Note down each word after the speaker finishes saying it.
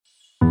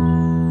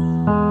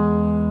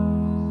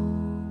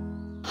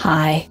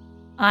Hi,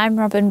 I'm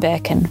Robin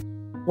Birkin.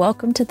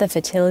 Welcome to the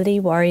Fertility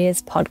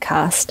Warriors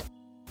podcast,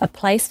 a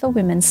place for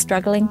women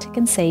struggling to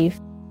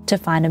conceive to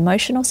find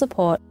emotional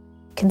support,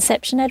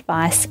 conception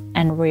advice,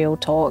 and real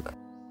talk.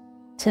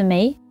 To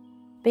me,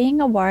 being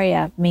a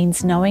warrior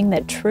means knowing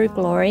that true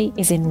glory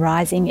is in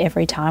rising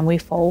every time we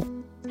fall,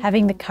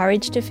 having the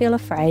courage to feel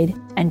afraid,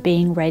 and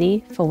being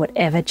ready for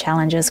whatever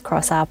challenges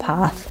cross our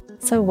path.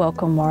 So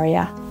welcome,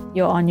 warrior.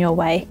 You're on your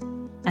way,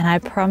 and I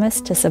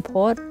promise to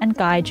support and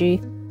guide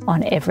you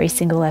on every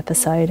single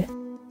episode.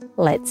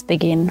 Let's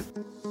begin.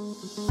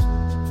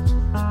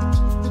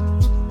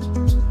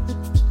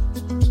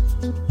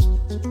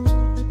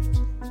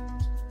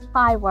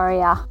 Hi,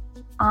 warrior.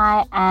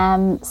 I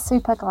am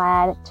super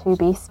glad to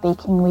be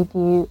speaking with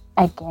you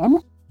again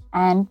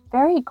and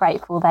very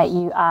grateful that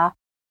you are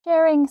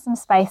sharing some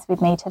space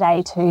with me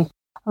today to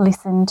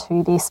listen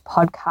to this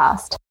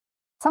podcast.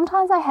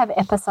 Sometimes I have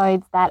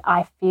episodes that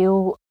I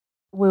feel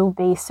will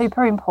be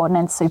super important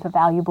and super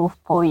valuable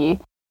for you.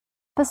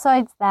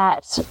 Episodes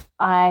that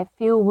I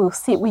feel will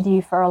sit with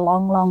you for a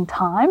long, long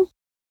time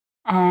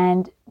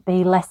and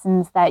be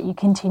lessons that you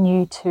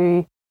continue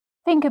to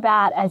think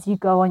about as you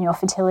go on your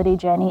fertility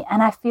journey.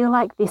 And I feel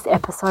like this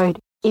episode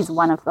is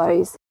one of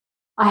those.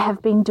 I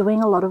have been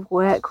doing a lot of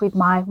work with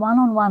my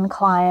one-on-one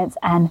clients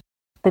and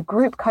the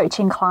group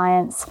coaching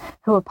clients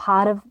who are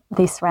part of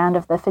this round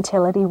of the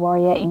Fertility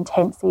Warrior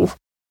Intensive.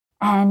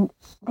 And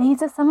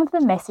these are some of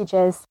the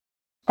messages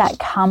that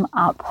come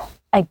up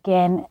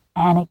again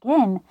and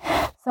again.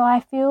 So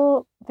I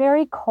feel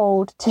very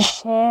called to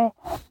share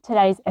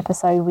today's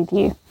episode with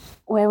you,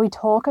 where we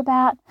talk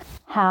about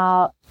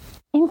how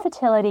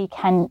infertility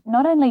can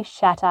not only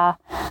shatter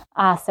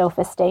our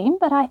self-esteem,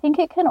 but I think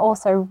it can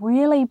also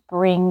really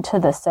bring to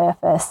the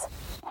surface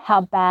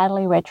how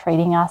badly we're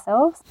treating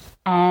ourselves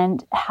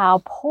and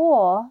how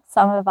poor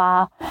some of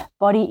our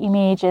body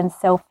image and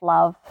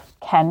self-love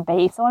can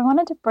be. So I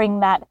wanted to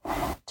bring that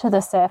to the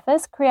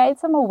surface, create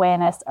some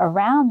awareness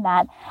around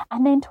that,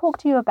 and then talk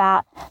to you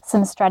about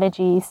some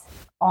strategies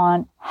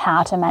on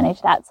how to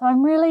manage that. So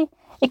I'm really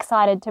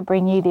excited to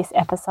bring you this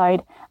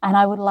episode, and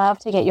I would love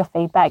to get your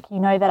feedback. You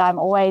know that I'm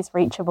always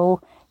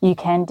reachable. You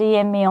can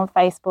DM me on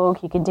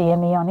Facebook, you can DM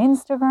me on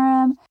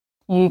Instagram,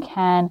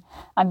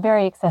 I'm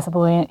very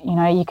accessible.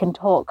 You can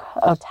talk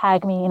or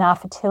tag me in our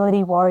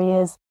Fertility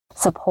Warriors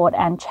support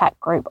and chat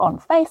group on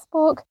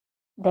Facebook.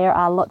 There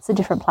are lots of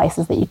different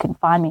places that you can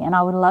find me, and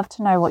I would love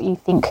to know what you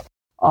think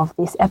of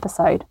this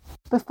episode.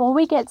 Before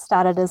we get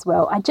started as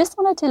well, I just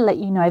wanted to let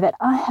you know that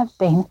I have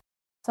been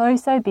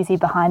so busy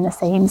behind the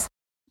scenes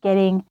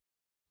getting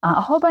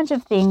a whole bunch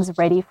of things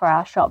ready for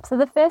our shop. So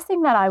the first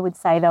thing that I would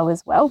say though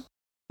as well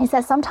is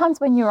that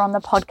sometimes when you're on the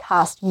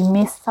podcast, you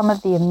miss some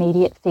of the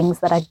immediate things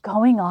that are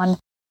going on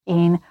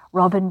in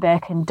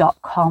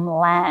robinbirkin.com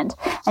land.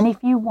 And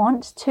if you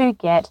want to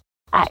get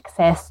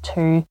access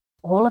to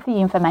all of the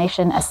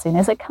information as soon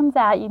as it comes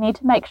out, you need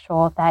to make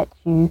sure that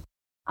you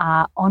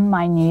are on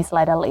my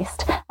newsletter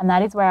list. And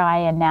that is where I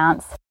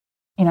announce,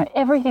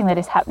 everything that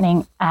is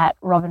happening at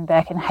Robin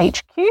Birkin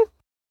HQ.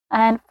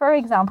 And for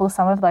example,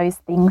 some of those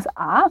things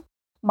are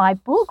my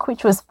book,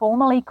 which was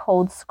formerly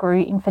called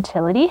Screw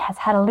Infertility, has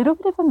had a little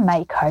bit of a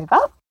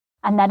makeover,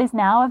 and that is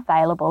now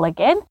available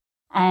again.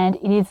 And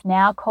it is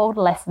now called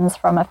Lessons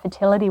from a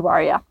Fertility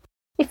Warrior.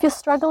 If you're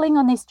struggling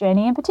on this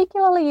journey, and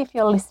particularly if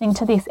you're listening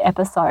to this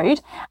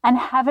episode and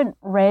haven't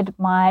read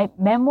my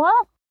memoir,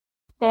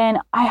 then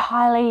I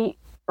highly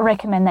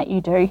recommend that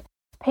you do.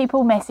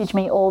 People message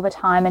me all the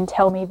time and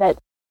tell me that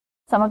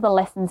some of the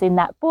lessons in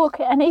that book,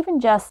 and even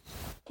just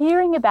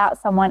hearing about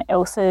someone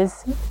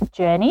else's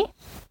journey,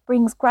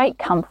 brings great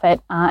comfort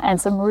and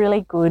some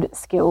really good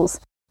skills.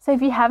 So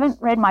if you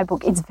haven't read my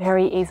book, it's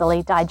very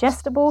easily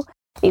digestible.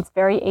 It's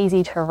very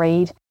easy to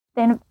read.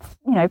 Then,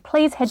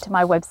 please head to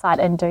my website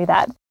and do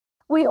that.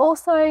 We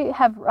also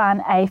have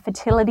run a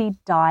fertility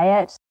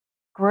diet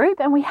group,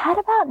 and we had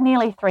about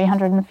nearly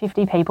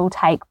 350 people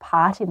take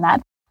part in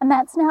that. And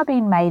that's now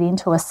been made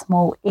into a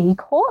small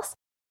e-course.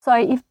 So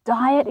if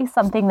diet is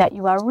something that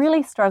you are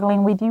really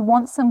struggling with, you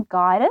want some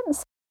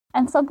guidance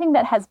and something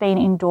that has been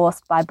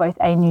endorsed by both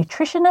a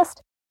nutritionist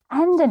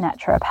and a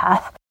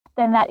naturopath,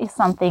 then that is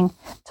something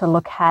to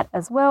look at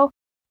as well.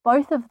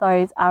 Both of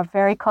those are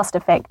very cost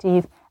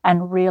effective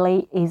and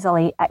really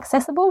easily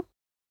accessible.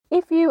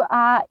 If you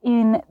are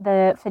in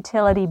the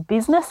fertility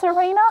business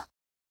arena,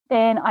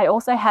 then I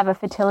also have a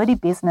fertility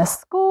business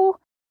school.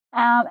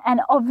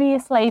 And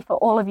obviously for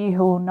all of you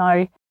who will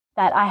know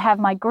that I have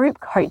my group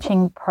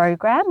coaching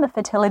program, the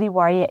Fertility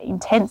Warrior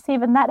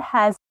Intensive, and that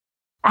has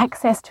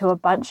access to a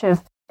bunch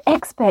of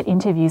expert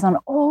interviews on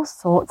all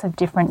sorts of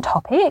different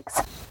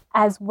topics,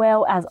 as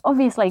well as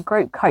obviously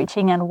group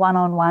coaching and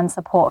one-on-one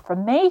support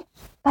from me.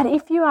 But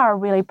if you are a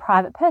really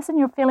private person,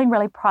 you're feeling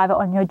really private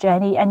on your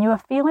journey, and you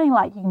are feeling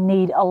like you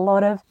need a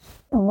lot of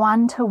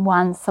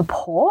one-to-one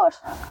support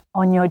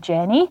on your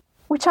journey,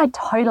 which I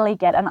totally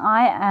get, and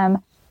I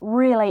am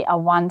really a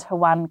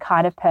one-to-one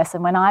kind of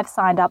person. When I've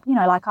signed up,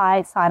 like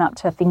I sign up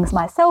to things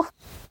myself,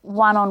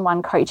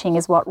 one-on-one coaching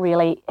is what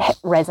really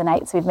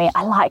resonates with me.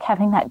 I like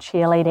having that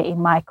cheerleader in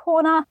my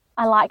corner.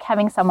 I like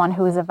having someone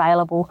who is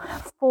available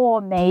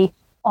for me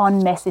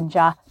on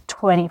Messenger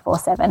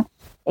 24/7.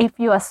 If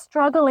you are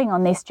struggling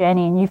on this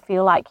journey and you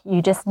feel like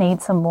you just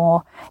need some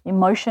more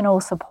emotional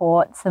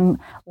support, some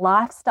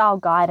lifestyle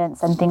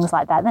guidance and things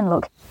like that, then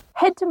look,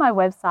 head to my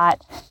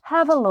website,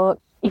 have a look.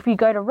 If you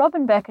go to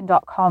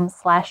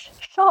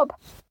robinbirkin.com/shop,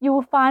 you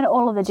will find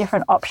all of the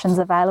different options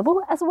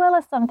available, as well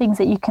as some things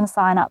that you can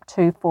sign up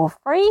to for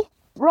free.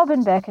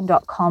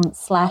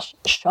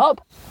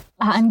 robinbirkin.com/shop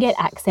and get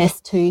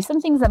access to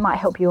some things that might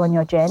help you on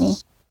your journey.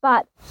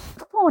 But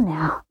for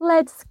now,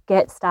 let's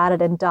get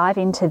started and dive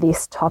into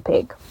this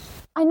topic.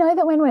 I know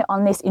that when we're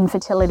on this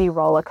infertility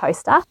roller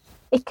coaster,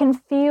 it can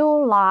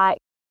feel like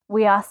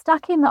we are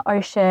stuck in the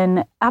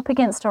ocean up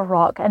against a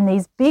rock and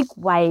these big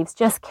waves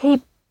just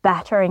keep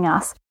battering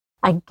us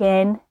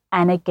again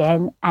and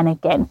again and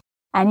again.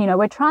 And,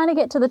 we're trying to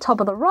get to the top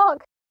of the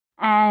rock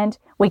and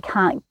we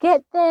can't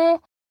get there.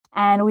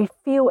 And we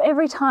feel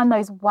every time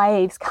those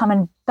waves come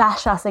and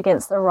bash us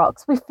against the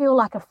rocks, we feel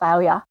like a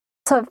failure.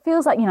 So it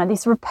feels like,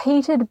 this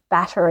repeated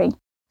battering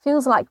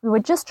feels like we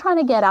were just trying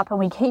to get up and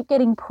we keep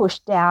getting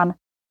pushed down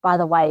by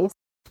the waves.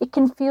 It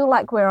can feel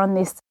like we're on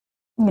this,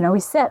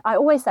 I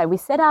always say we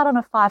set out on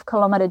a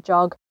 5-kilometer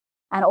jog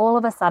and all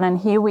of a sudden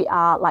here we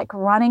are like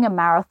running a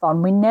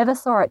marathon. We never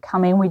saw it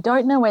coming. We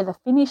don't know where the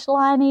finish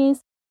line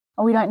is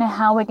and we don't know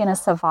how we're going to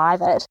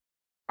survive it.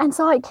 And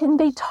so it can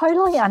be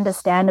totally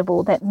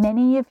understandable that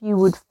many of you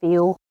would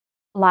feel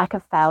like a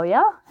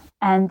failure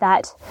and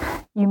that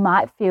you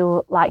might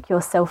feel like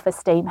your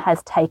self-esteem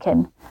has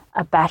taken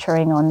a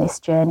battering on this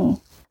journey.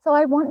 So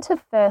I want to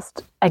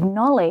first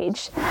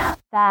acknowledge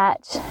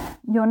that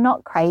you're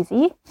not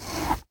crazy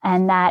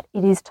and that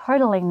it is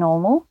totally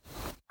normal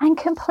and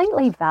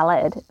completely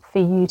valid for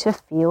you to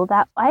feel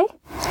that way.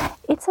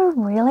 It's a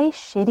really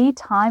shitty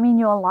time in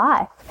your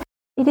life.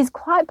 It is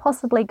quite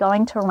possibly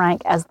going to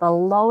rank as the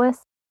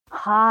lowest,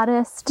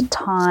 hardest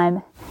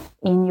time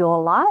in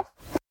your life.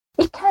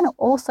 It can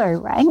also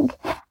rank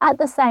at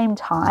the same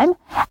time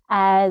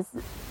as,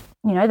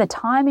 the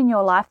time in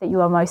your life that you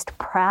are most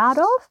proud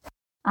of,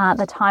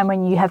 the time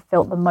when you have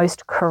felt the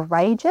most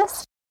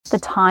courageous, the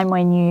time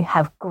when you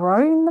have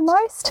grown the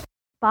most.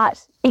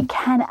 But it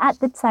can at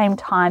the same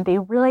time be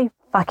really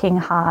fucking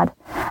hard.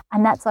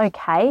 And that's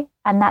okay.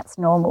 And that's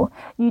normal.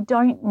 You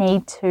don't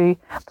need to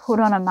put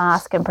on a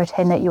mask and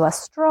pretend that you are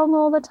strong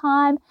all the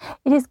time.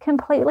 It is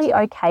completely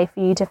okay for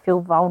you to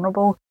feel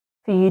vulnerable,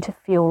 for you to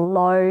feel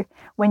low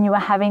when you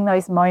are having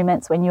those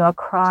moments when you are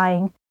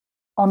crying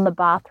on the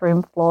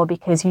bathroom floor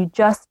because you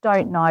just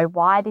don't know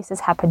why this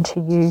has happened to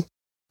you,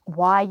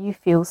 why you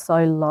feel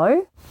so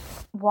low,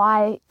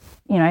 why,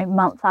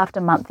 month after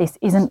month this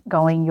isn't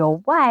going your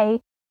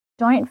way.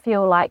 Don't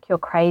feel like you're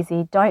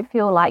crazy. Don't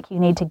feel like you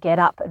need to get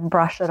up and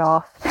brush it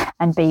off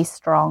and be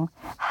strong.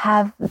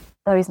 Have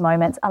those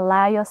moments.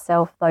 Allow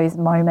yourself those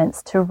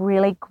moments to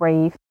really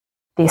grieve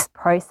this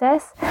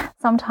process.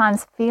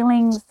 Sometimes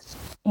feelings,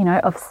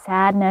 of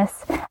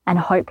sadness and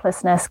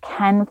hopelessness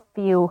can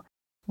feel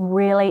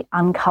really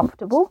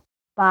uncomfortable,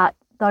 but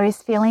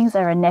those feelings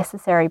are a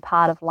necessary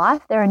part of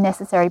life. They're a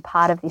necessary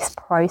part of this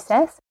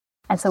process.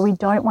 And so we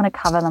don't want to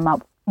cover them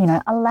up.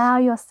 Allow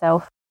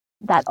yourself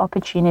that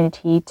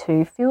opportunity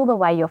to feel the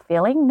way you're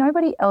feeling.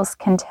 Nobody else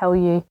can tell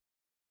you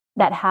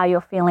that how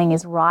you're feeling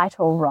is right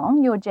or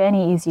wrong. Your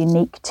journey is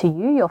unique to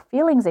you. Your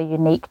feelings are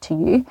unique to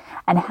you.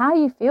 And how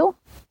you feel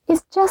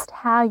is just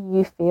how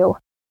you feel.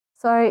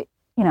 So,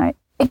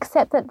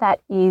 accept that that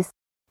is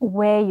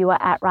where you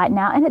are at right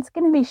now. And it's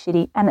going to be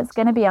shitty and it's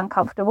going to be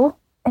uncomfortable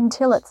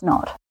until it's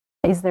not,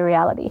 is the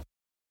reality.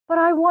 But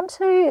I want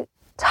to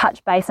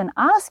touch base and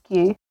ask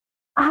you,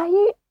 are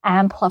you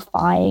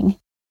amplifying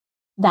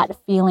that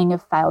feeling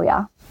of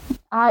failure?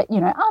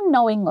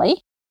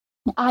 Unknowingly,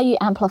 are you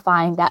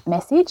amplifying that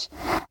message?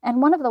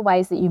 And one of the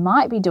ways that you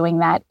might be doing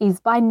that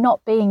is by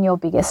not being your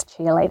biggest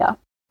cheerleader.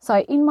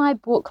 So in my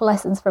book,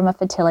 Lessons from a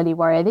Fertility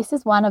Warrior, this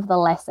is one of the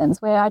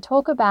lessons where I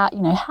talk about,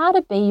 how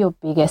to be your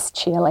biggest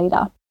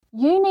cheerleader.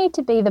 You need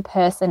to be the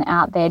person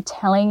out there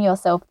telling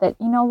yourself that,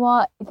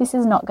 this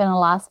is not going to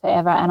last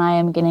forever and I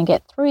am going to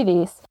get through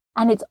this.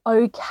 And it's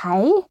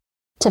okay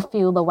to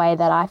feel the way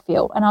that I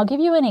feel. And I'll give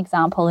you an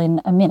example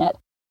in a minute.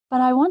 But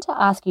I want to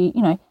ask you,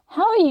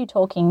 how are you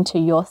talking to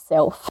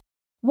yourself?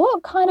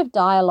 What kind of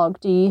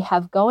dialogue do you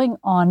have going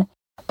on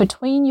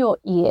between your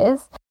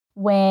ears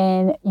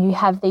when you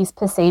have these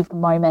perceived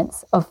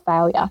moments of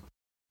failure?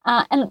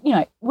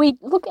 We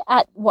look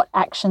at what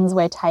actions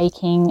we're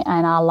taking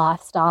and our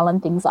lifestyle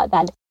and things like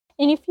that.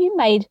 And if you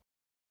made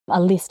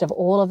a list of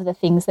all of the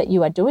things that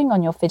you are doing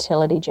on your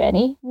fertility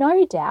journey,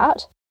 no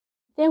doubt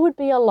there would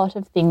be a lot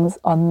of things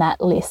on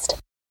that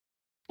list.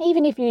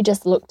 Even if you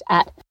just looked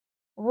at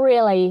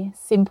really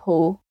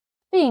simple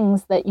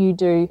things that you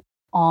do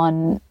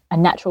on a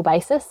natural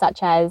basis,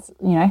 such as,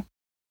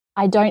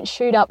 I don't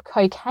shoot up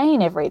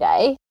cocaine every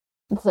day.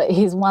 So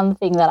here's one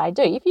thing that I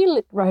do. If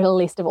you wrote a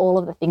list of all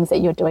of the things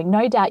that you're doing,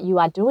 no doubt you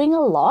are doing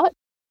a lot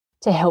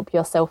to help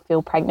yourself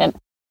feel pregnant.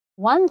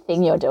 One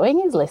thing you're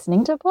doing is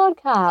listening to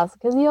podcasts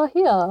because you're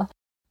here.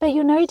 But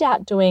you're no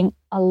doubt doing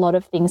a lot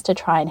of things to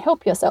try and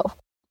help yourself.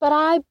 But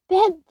I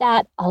bet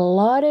that a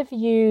lot of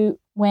you,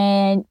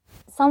 when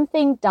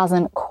something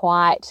doesn't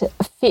quite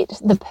fit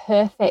the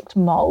perfect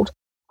mold,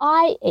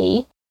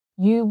 i.e.,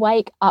 you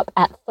wake up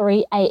at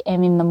 3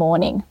 a.m. in the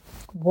morning,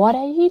 what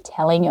are you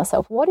telling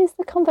yourself? What is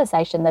the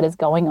conversation that is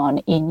going on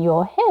in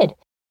your head?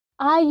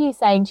 Are you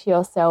saying to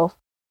yourself,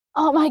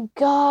 oh my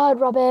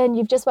God, Robin,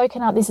 you've just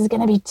woken up. This is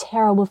going to be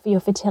terrible for your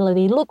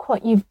fertility. Look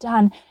what you've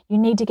done. You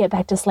need to get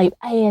back to sleep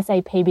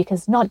ASAP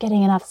because not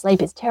getting enough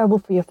sleep is terrible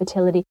for your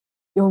fertility.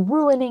 You're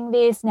ruining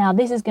this. Now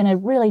this is going to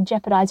really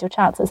jeopardize your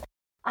chances.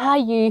 Are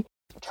you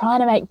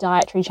trying to make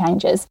dietary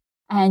changes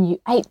and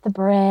you ate the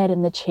bread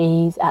and the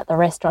cheese at the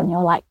restaurant?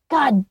 You're like,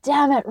 God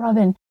damn it,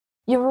 Robin.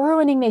 You're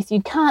ruining this.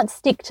 You can't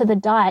stick to the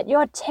diet.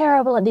 You're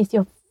terrible at this.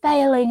 You're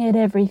failing at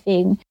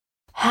everything.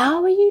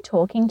 How are you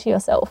talking to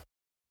yourself?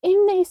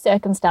 In these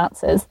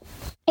circumstances,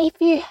 if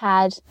you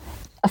had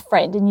a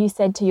friend and you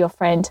said to your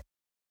friend,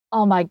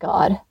 oh my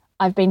God,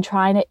 I've been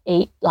trying to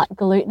eat like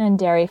gluten and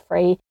dairy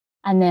free,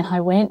 and then I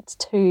went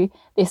to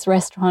this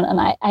restaurant and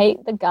I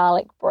ate the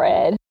garlic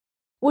bread,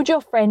 would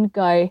your friend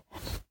go,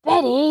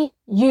 Betty,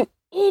 you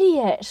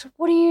idiot,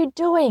 what are you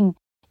doing?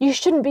 You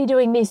shouldn't be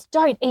doing this.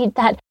 Don't eat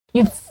that.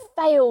 You've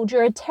failed.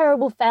 You're a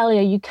terrible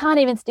failure. You can't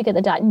even stick at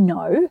the diet.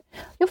 No,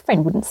 your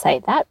friend wouldn't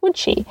say that, would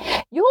she?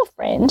 Your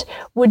friend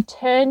would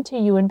turn to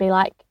you and be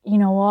like, you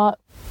know what?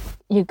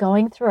 You're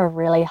going through a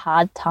really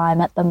hard time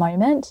at the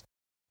moment,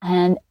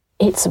 and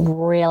it's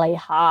really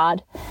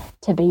hard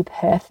to be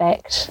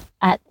perfect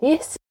at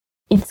this.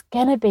 It's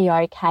going to be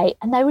okay.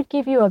 And they would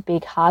give you a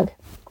big hug.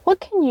 What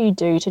can you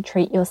do to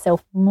treat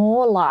yourself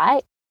more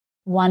like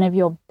one of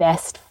your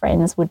best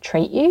friends would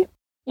treat you?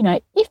 You know,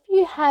 if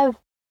you have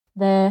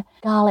the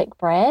garlic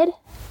bread,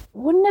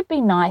 wouldn't it be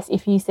nice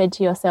if you said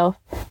to yourself,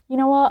 you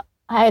know what,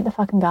 I ate the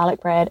fucking garlic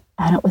bread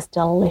and it was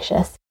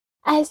delicious.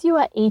 As you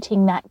are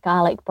eating that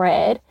garlic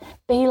bread,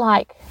 be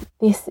like,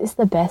 this is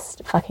the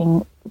best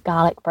fucking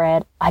garlic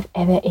bread I've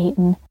ever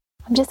eaten.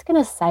 I'm just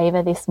going to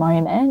savor this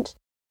moment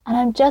and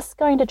I'm just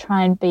going to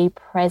try and be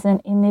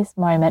present in this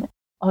moment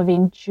of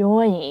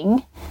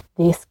enjoying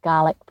this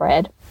garlic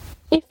bread.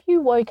 If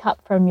you woke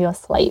up from your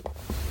sleep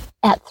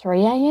at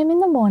 3 a.m. in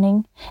the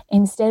morning,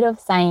 instead of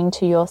saying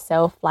to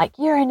yourself, like,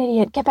 you're an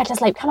idiot, get back to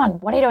sleep, come on,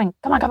 what are you doing?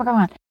 Come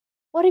on.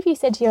 What if you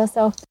said to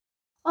yourself,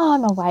 oh,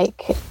 I'm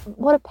awake.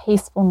 What a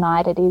peaceful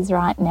night it is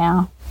right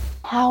now.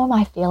 How am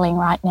I feeling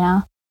right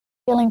now?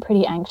 Feeling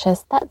pretty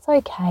anxious. That's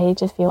okay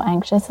to feel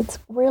anxious. It's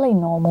really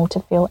normal to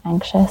feel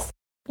anxious.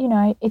 You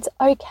know, it's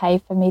okay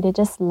for me to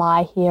just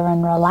lie here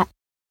and relax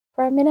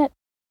for a minute.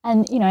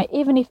 And, you know,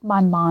 even if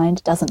my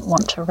mind doesn't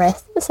want to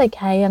rest, it's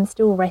okay. I'm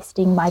still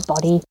resting my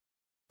body.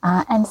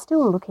 And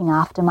still looking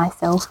after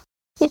myself.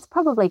 It's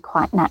probably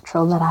quite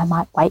natural that I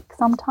might wake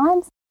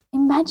sometimes.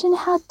 Imagine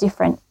how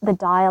different the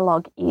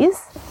dialogue is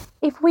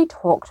if we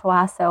talk to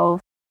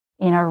ourselves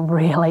in a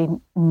really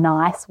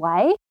nice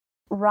way,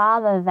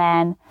 rather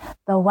than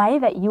the way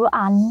that you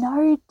are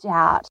no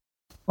doubt,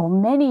 or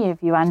many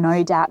of you are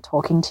no doubt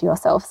talking to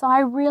yourself. So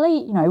I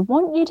really,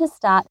 want you to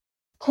start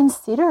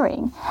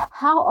considering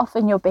how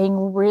often you're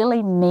being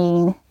really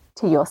mean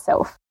to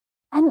yourself.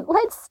 And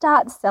let's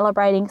start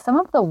celebrating some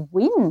of the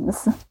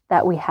wins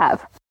that we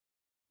have.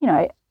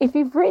 If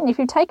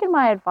you've taken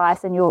my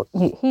advice and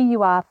here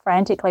you are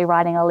frantically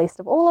writing a list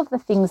of all of the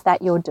things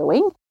that you're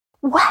doing,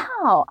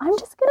 wow, I'm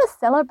just going to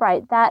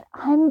celebrate that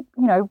I'm,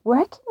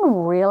 working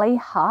really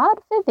hard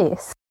for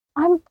this.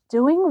 I'm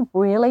doing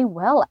really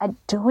well at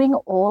doing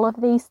all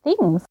of these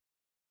things.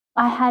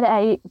 I had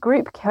a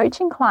group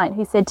coaching client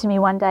who said to me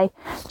one day,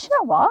 do you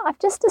know what? I've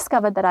just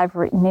discovered that I've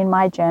written in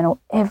my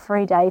journal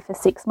every day for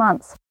 6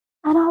 months.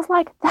 And I was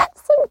like,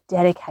 that's some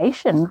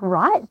dedication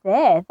right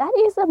there. That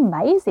is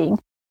amazing.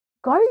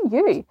 Go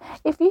you.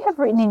 If you have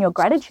written in your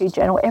gratitude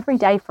journal every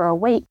day for a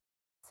week,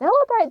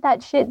 celebrate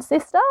that shit,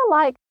 sister.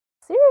 Like,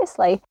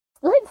 seriously,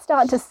 let's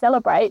start to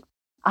celebrate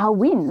our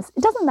wins.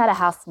 It doesn't matter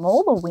how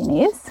small the win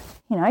is.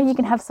 You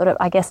can have sort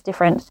of,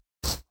 different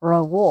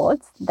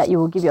rewards that you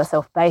will give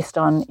yourself based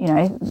on,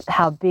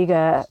 how big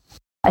a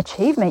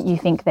achievement you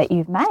think that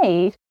you've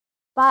made.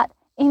 But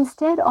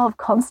instead of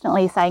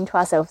constantly saying to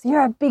ourselves,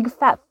 you're a big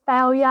fat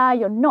failure,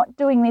 you're not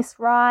doing this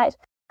right,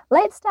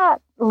 let's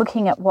start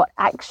looking at what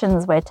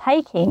actions we're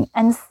taking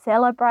and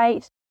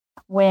celebrate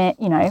where,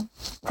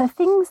 the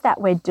things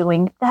that we're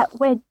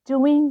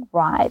doing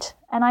right.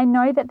 And I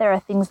know that there are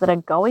things that are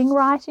going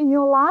right in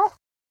your life.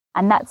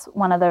 And that's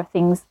one of the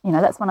things,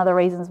 that's one of the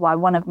reasons why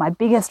one of my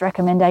biggest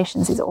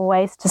recommendations is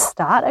always to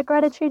start a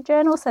gratitude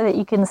journal so that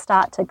you can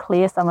start to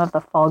clear some of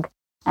the fog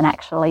and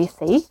actually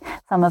see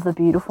some of the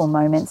beautiful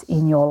moments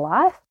in your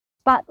life.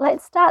 But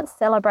let's start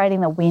celebrating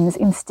the wins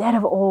instead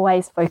of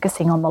always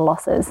focusing on the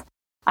losses.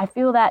 I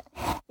feel that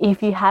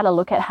if you had a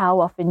look at how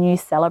often you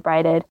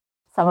celebrated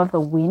some of the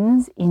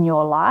wins in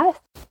your life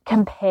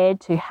compared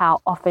to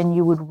how often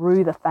you would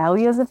rue the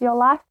failures of your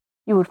life,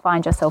 you would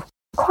find yourself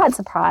quite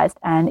surprised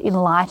and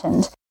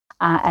enlightened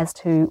as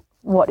to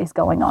what is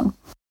going on.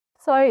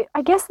 So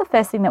I guess the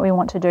first thing that we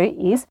want to do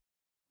is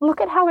look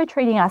at how we're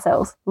treating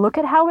ourselves, look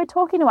at how we're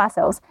talking to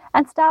ourselves,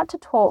 and start to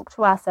talk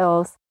to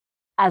ourselves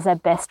as a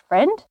best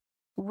friend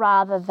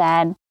rather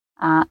than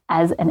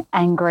as an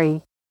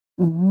angry,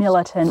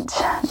 militant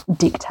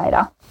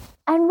dictator.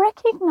 And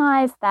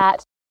recognize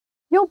that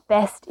your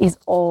best is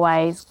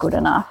always good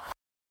enough.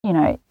 You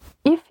know,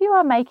 if you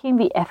are making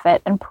the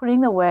effort and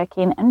putting the work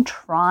in and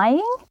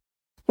trying,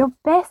 your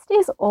best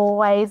is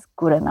always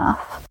good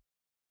enough.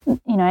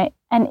 You know,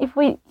 and if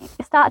we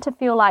start to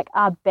feel like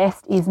our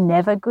best is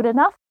never good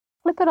enough,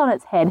 flip it on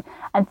its head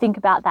and think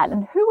about that.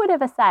 And who would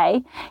ever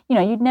say, you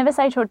know, you'd never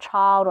say to a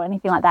child or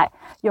anything like that,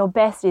 your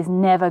best is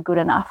never good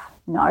enough.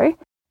 No,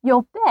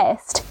 your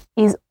best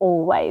is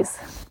always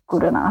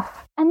good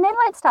enough. And then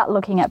let's start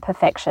looking at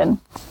perfection.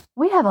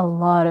 We have a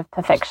lot of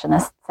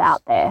perfectionists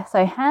out there.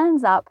 So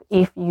hands up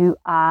if you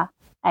are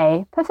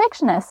a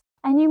perfectionist.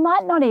 And you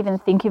might not even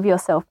think of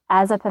yourself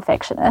as a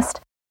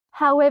perfectionist.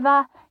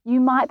 However, you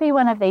might be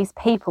one of these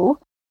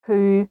people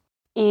who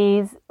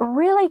is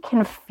really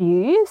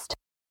confused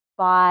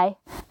by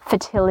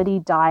fertility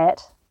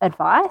diet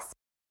advice.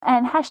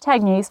 And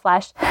hashtag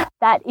newsflash,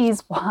 that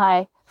is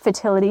why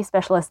fertility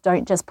specialists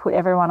don't just put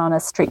everyone on a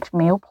strict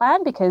meal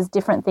plan, because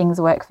different things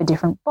work for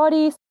different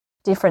bodies.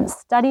 Different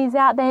studies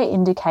out there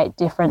indicate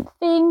different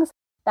things.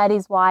 That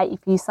is why if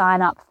you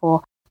sign up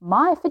for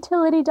my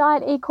fertility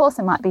diet e-course,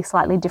 it might be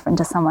slightly different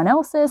to someone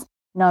else's.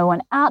 No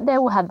one out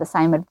there will have the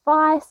same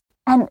advice.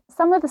 And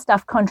some of the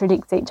stuff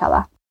contradicts each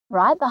other,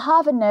 right? The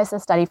Harvard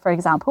Nurses study, for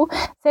example,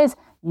 says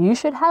you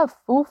should have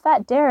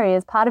full-fat dairy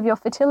as part of your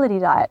fertility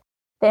diet.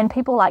 Then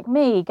people like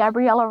me,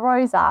 Gabriella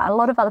Rosa, and a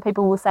lot of other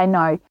people will say,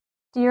 no,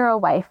 steer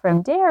away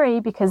from dairy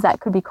because that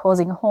could be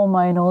causing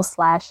hormonal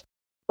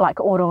 / like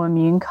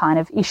autoimmune kind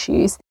of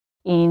issues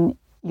in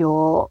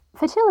your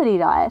fertility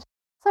diet.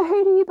 So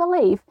who do you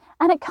believe?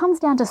 And it comes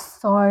down to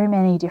so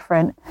many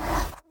different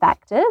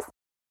factors.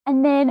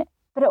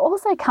 But it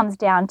also comes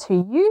down to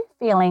you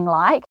feeling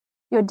like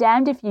you're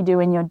damned if you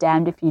do and you're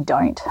damned if you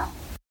don't.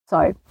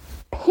 So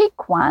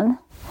pick one,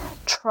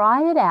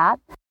 try it out,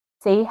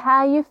 see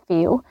how you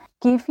feel,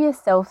 give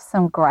yourself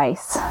some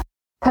grace.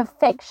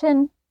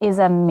 Perfection is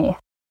a myth.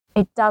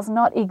 It does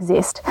not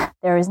exist.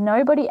 There is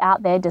nobody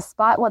out there,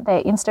 despite what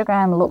their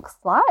Instagram looks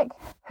like,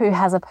 who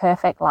has a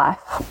perfect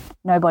life.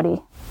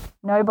 Nobody.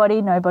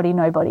 Nobody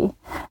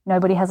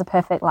has a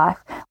perfect life.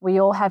 We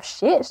all have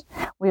shit.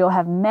 We all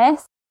have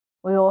mess.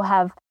 We all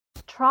have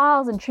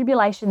trials and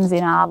tribulations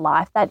in our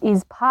life. That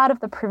is part of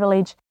the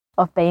privilege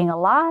of being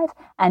alive.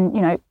 And,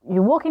 you know,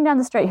 you're walking down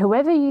the street,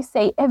 whoever you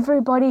see,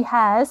 everybody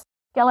has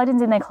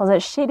skeletons in their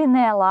closet, shit in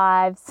their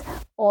lives,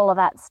 all of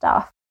that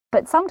stuff.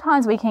 But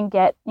sometimes we can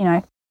get, you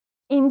know,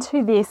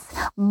 into this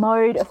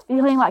mode of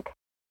feeling like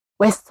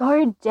we're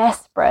so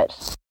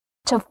desperate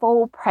to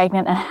fall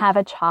pregnant and have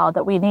a child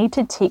that we need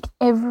to tick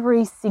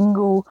every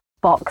single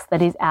box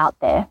that is out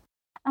there.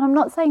 And I'm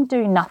not saying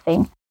do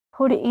nothing.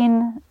 Put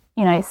in,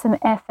 you know, some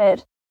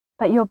effort,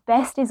 but your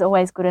best is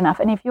always good enough.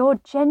 And if you're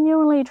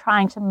genuinely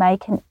trying to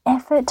make an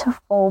effort to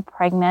fall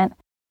pregnant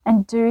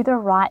and do the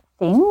right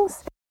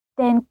things,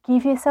 then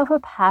give yourself a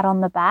pat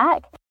on the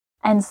back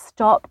and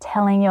stop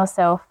telling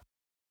yourself,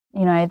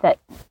 you know, that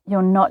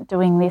you're not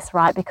doing this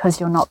right because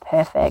you're not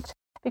perfect.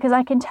 Because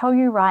I can tell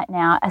you right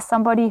now, as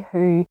somebody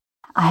who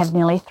I have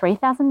nearly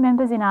 3,000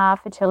 members in our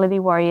Fertility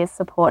Warriors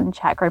support and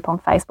chat group on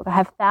Facebook. I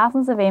have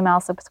thousands of email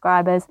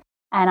subscribers,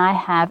 and I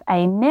have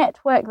a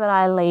network that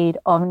I lead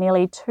of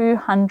nearly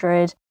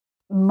 200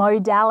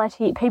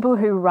 people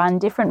who run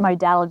different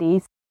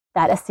modalities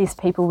that assist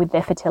people with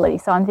their fertility.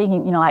 So I'm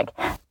thinking, you know, like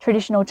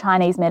traditional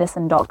Chinese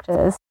medicine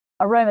doctors,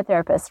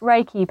 aromatherapists,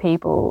 Reiki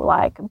people,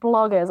 like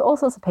bloggers, all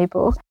sorts of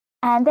people.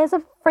 And there's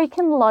a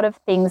freaking lot of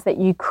things that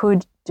you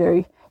could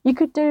do. You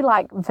could do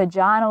like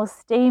vaginal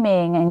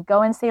steaming and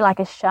go and see like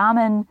a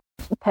shaman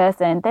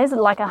person. There's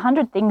like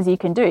 100 things you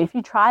can do. If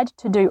you tried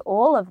to do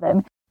all of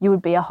them, you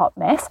would be a hot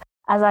mess.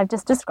 As I've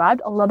just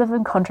described, a lot of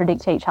them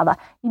contradict each other.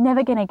 You're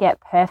never going to get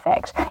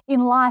perfect.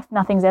 In life,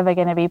 nothing's ever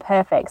going to be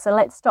perfect. So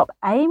let's stop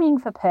aiming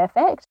for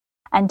perfect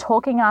and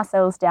talking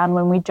ourselves down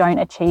when we don't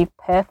achieve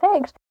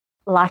perfect.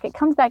 Like it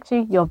comes back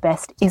to your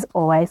best is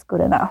always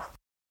good enough.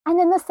 And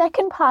then the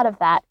second part of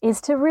that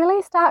is to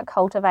really start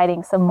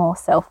cultivating some more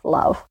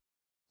self-love.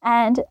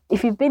 And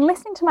if you've been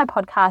listening to my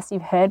podcast,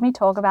 you've heard me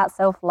talk about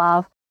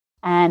self-love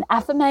and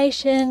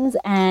affirmations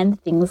and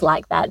things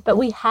like that. But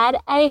we had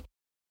a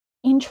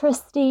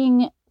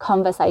interesting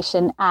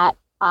conversation at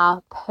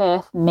our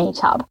Perth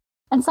meetup.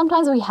 And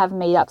sometimes we have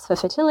meetups for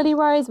Fertility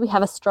Warriors. We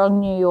have a strong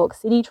New York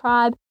City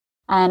tribe,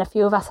 and a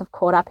few of us have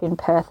caught up in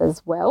Perth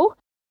as well.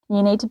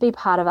 You need to be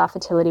part of our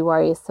Fertility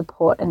Warriors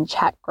support and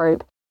chat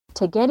group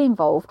to get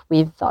involved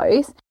with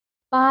those.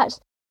 But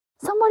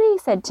somebody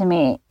said to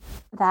me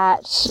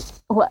that,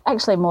 well,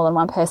 actually more than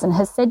one person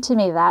has said to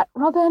me that,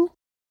 Robin,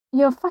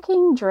 you're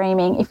fucking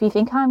dreaming if you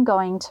think I'm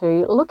going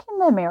to look in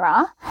the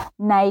mirror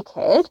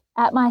naked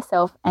at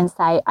myself and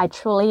say, I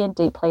truly and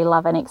deeply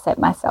love and accept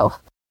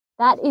myself.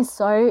 That is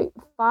so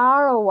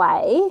far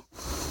away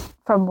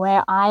from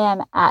where I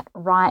am at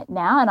right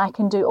now. And I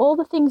can do all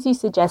the things you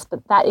suggest,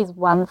 but that is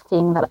one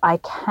thing that I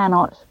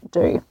cannot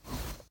do.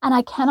 And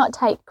I cannot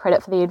take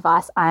credit for the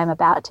advice I am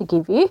about to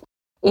give you.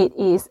 It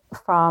is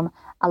from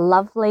a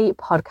lovely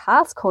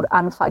podcast called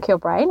Unfuck Your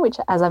Brain, which,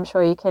 as I'm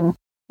sure you can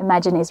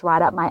imagine, is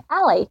right up my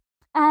alley.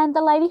 And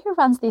the lady who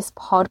runs this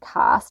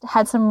podcast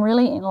had some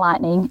really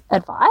enlightening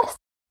advice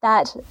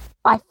that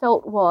I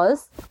felt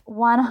was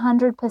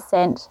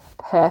 100%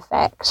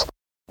 perfect.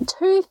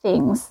 Two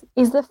things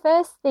is the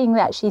first thing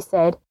that she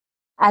said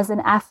as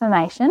an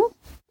affirmation,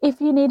 if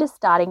you need a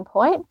starting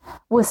point,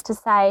 was to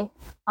say,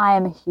 I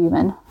am a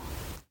human.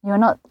 You're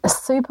not a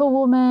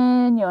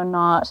superwoman, you're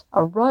not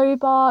a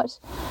robot,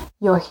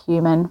 you're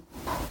human.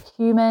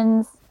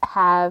 Humans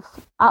have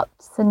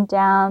ups and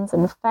downs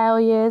and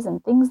failures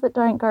and things that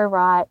don't go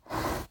right,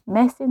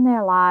 mess in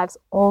their lives,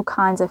 all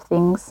kinds of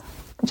things.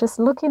 Just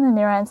look in the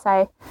mirror and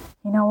say,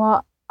 you know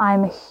what,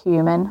 I'm a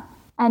human.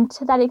 And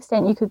to that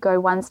extent, you could go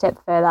one step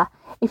further.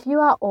 If you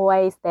are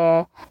always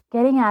there,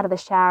 getting out of the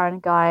shower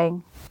and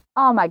going,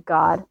 oh my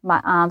God, my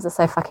arms are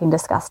so fucking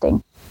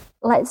disgusting.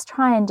 Let's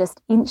try and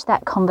just inch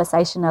that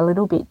conversation a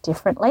little bit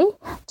differently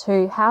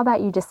to how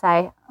about you just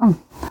say,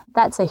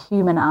 that's a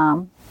human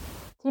arm.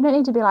 You don't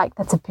need to be like,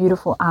 that's a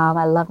beautiful arm,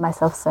 I love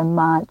myself so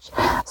much,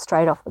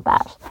 straight off the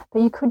bat.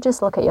 But you could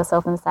just look at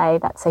yourself and say,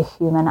 that's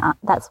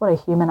what a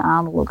human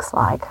arm looks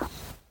like.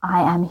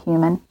 I am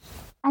human.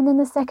 And then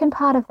the second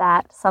part of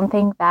that,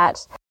 something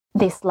that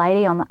this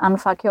lady on the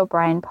Unfuck Your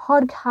Brain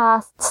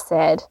podcast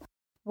said,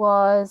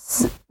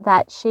 was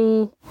that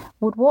she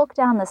would walk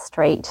down the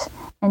street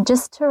and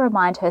just to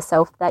remind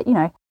herself that, you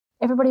know,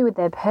 everybody with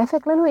their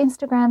perfect little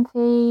Instagram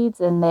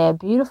feeds and their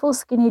beautiful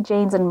skinny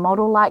jeans and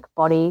model-like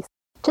bodies,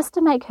 just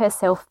to make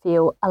herself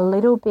feel a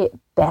little bit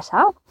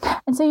better.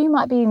 And so you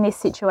might be in this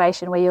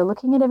situation where you're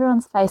looking at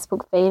everyone's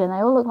Facebook feed and they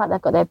all look like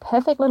they've got their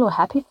perfect little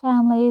happy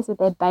families with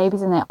their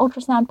babies and their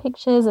ultrasound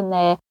pictures and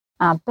their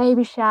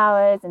baby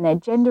showers and their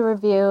gender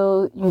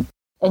reveal.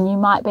 And you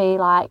might be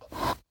like,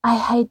 I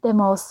hate them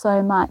all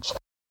so much.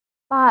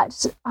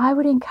 But I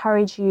would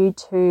encourage you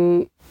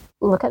to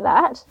look at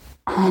that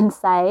and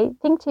say,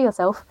 think to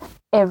yourself,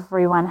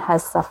 everyone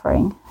has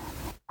suffering.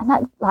 And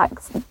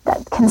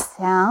that can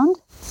sound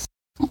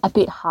a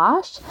bit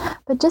harsh,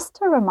 but just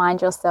to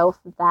remind yourself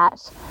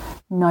that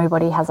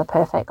nobody has a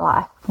perfect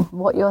life.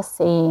 What you're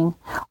seeing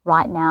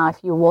right now, if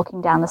you're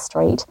walking down the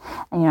street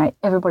and, you know,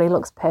 everybody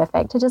looks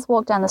perfect, to just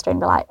walk down the street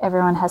and be like,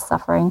 everyone has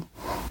suffering.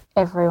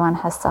 Everyone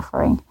has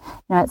suffering.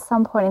 You know, at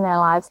some point in their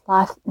lives,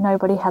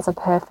 nobody has a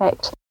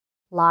perfect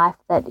life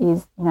that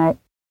is, you know,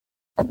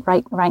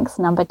 ranks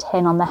number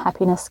 10 on the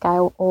happiness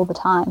scale all the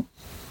time.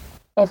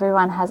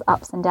 Everyone has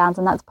ups and downs,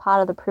 and that's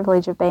part of the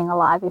privilege of being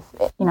alive. If,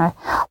 you know,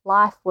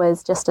 life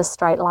was just a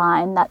straight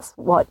line, that's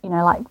what, you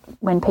know, like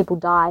when people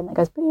die and it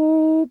goes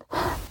beep,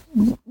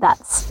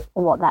 that's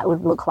what that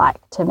would look like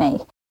to me.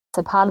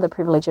 So part of the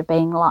privilege of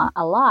being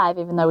alive,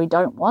 even though we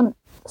don't want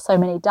so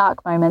many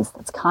dark moments,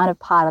 that's kind of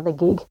part of the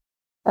gig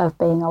of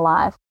being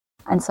alive.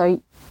 And so,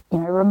 you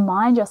know,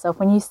 remind yourself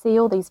when you see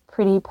all these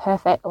pretty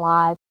perfect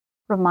lives,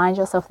 remind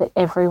yourself that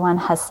everyone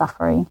has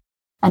suffering.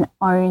 And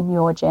own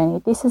your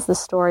journey. This is the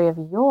story of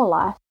your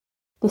life.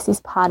 This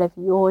is part of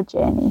your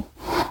journey.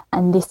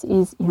 And this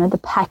is, you know, the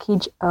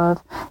package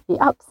of the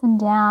ups and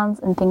downs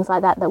and things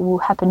like that will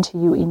happen to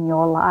you in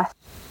your life.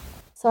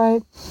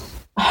 So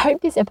I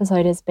hope this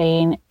episode has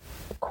been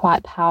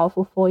quite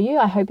powerful for you.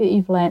 I hope that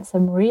you've learned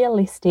some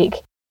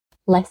realistic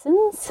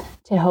lessons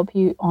to help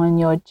you on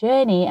your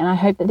journey. And I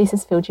hope that this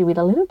has filled you with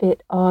a little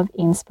bit of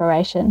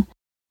inspiration.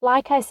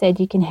 Like I said,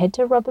 you can head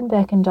to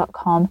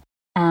robinbirkin.com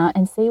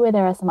and see where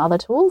there are some other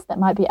tools that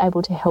might be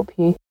able to help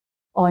you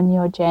on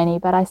your journey.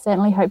 But I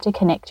certainly hope to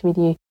connect with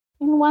you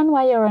in one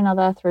way or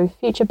another through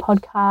future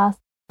podcasts,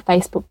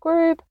 Facebook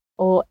group,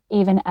 or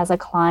even as a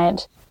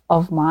client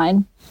of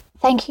mine.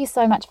 Thank you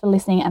so much for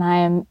listening, and I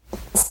am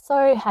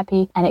so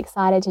happy and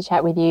excited to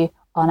chat with you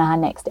on our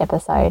next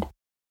episode.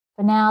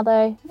 For now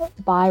though,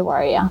 bye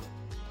warrior.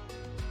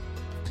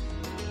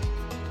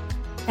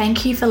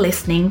 Thank you for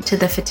listening to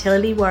the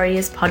Fertility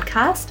Warriors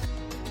podcast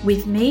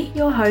with me,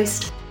 your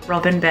host,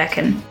 Robin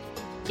Birkin.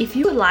 If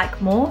you would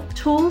like more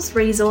tools,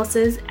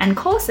 resources, and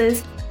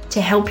courses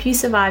to help you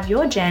survive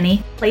your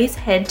journey, please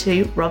head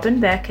to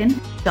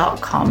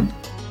robinbirkin.com.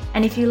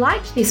 And if you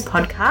liked this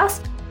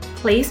podcast,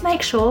 please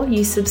make sure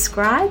you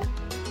subscribe,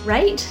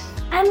 rate,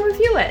 and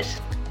review it.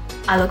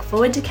 I look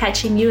forward to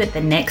catching you at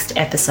the next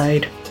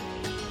episode.